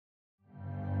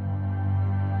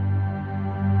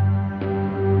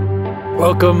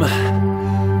Welcome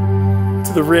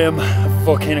to the rim of a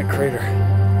volcanic crater.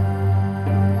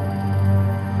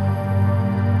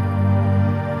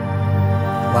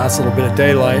 Last little bit of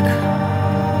daylight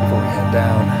before we head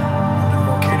down to the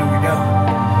volcano we go.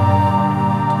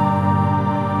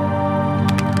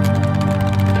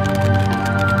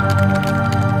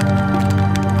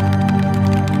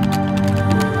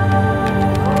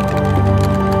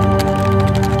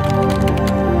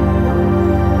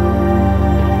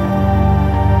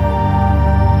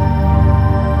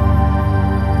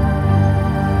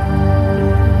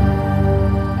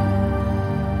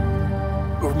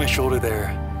 Over my shoulder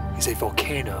there is a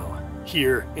volcano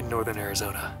here in northern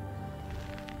Arizona.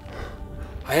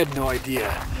 I had no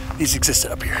idea these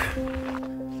existed up here.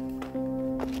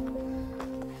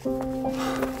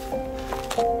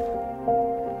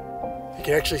 You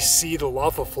can actually see the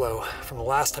lava flow from the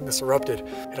last time this erupted.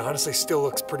 It honestly still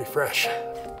looks pretty fresh.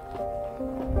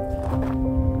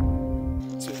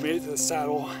 So we made it to the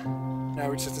saddle. Now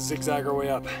we just have to zigzag our way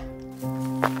up.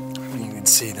 You can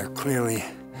see they're clearly,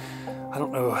 I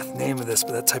don't know the name of this,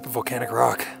 but that type of volcanic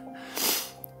rock.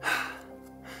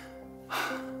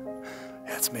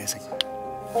 Yeah, it's amazing.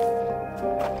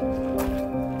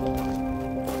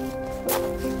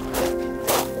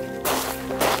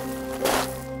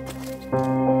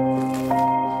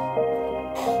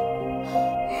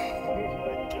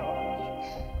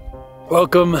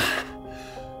 Welcome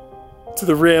to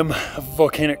the rim of a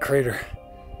volcanic crater.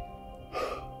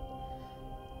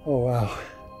 Oh wow.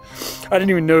 I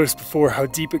didn't even notice before how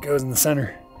deep it goes in the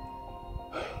center.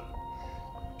 You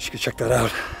should check that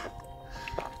out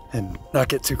and not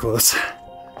get too close. It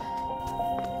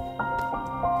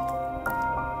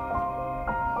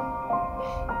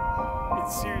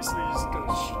seriously just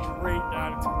goes straight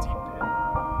down into a deep pit.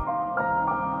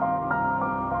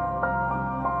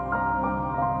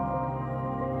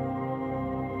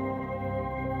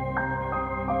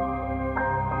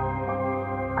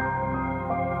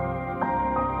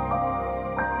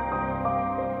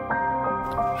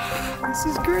 This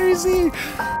is crazy!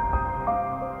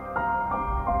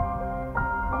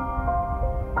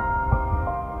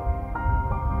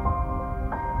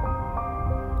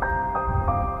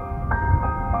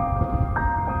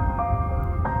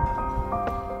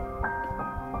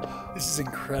 This is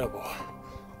incredible.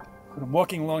 What I'm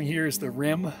walking along here is the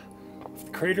rim of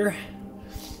the crater,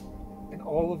 and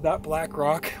all of that black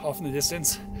rock off in the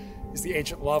distance is the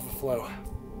ancient lava flow.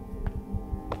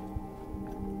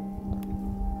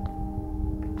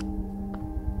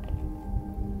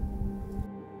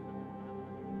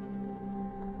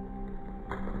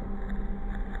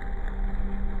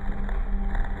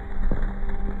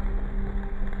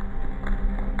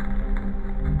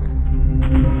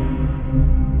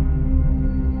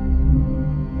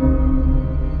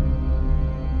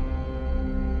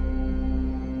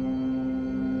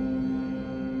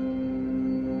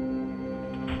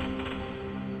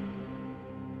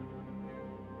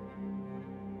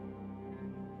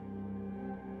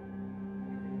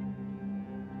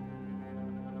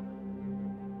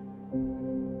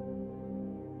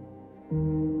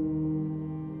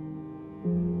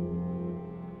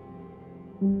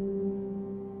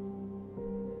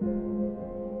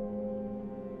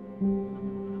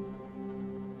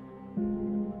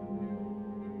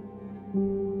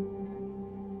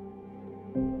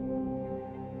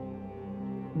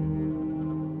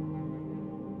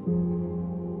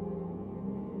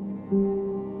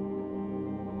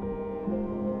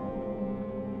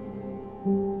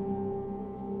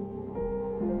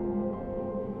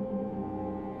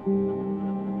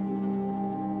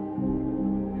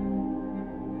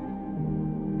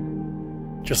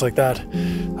 Just like that,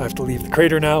 I have to leave the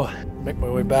crater now, make my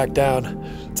way back down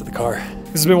to the car.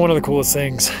 This has been one of the coolest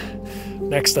things.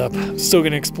 Next up, I'm still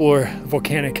gonna explore the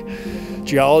volcanic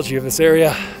geology of this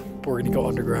area, but we're gonna go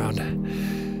underground,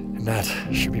 and that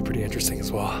should be pretty interesting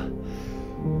as well.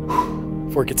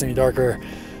 Before it gets any darker,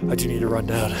 I do need to run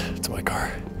down to my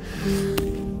car.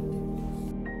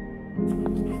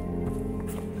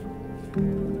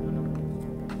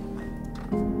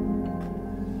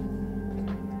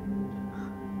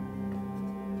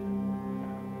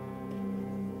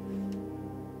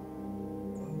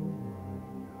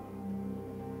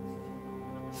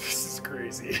 This is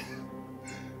crazy.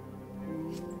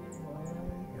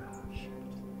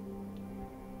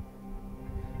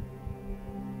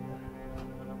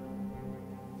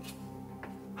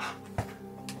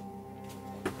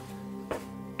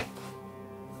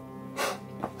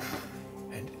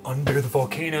 And under the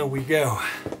volcano we go.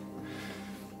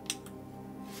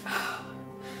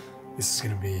 This is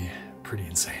gonna be pretty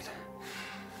insane.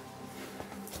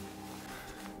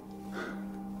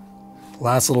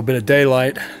 last little bit of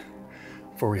daylight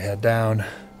before we head down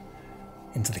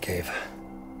into the cave.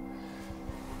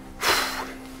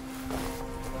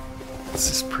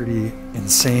 This is pretty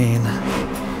insane.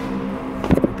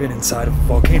 Never been inside of a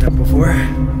volcano before.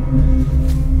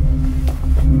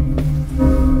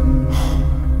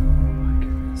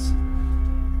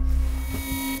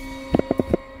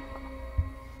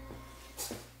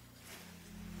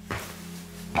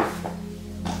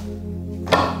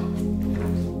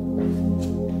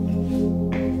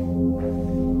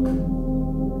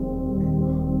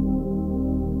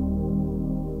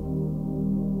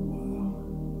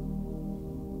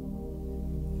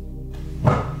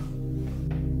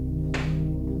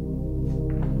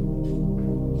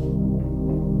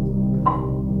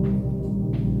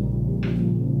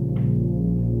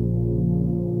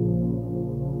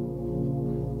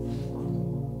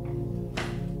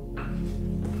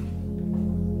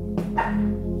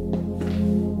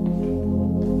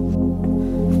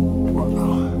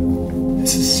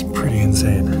 This is pretty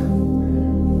insane.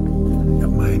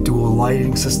 Got my dual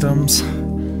lighting systems to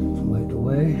light the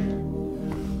way.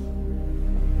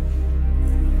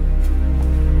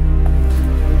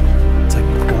 It's like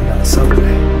we're going down a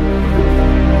subway.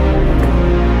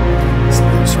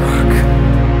 This rock.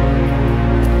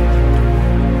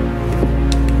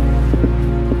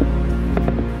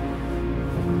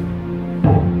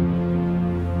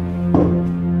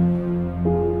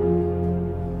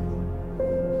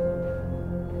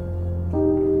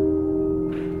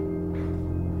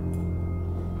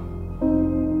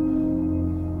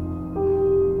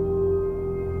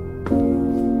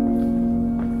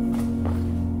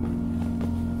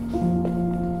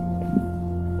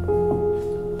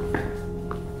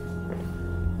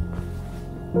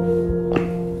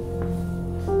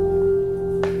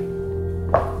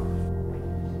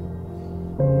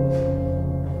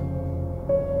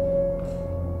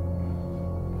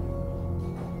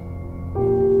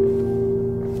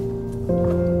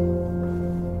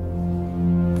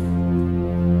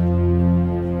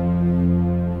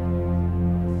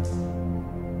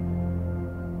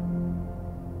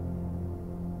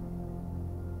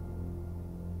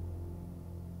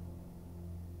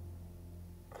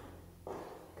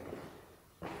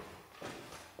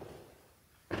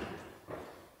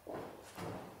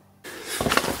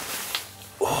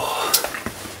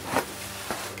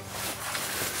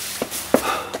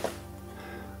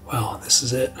 Well, this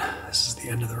is it. This is the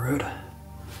end of the road.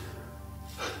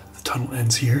 The tunnel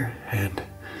ends here, and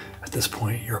at this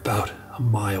point, you're about a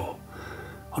mile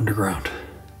underground.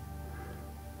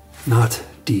 Not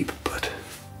deep, but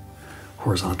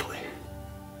horizontally.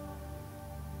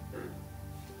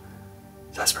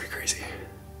 That's pretty crazy.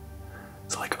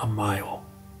 It's like a mile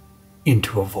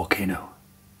into a volcano.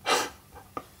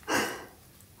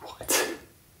 What?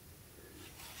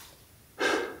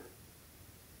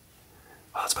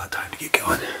 Well, it's about time to get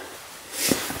going.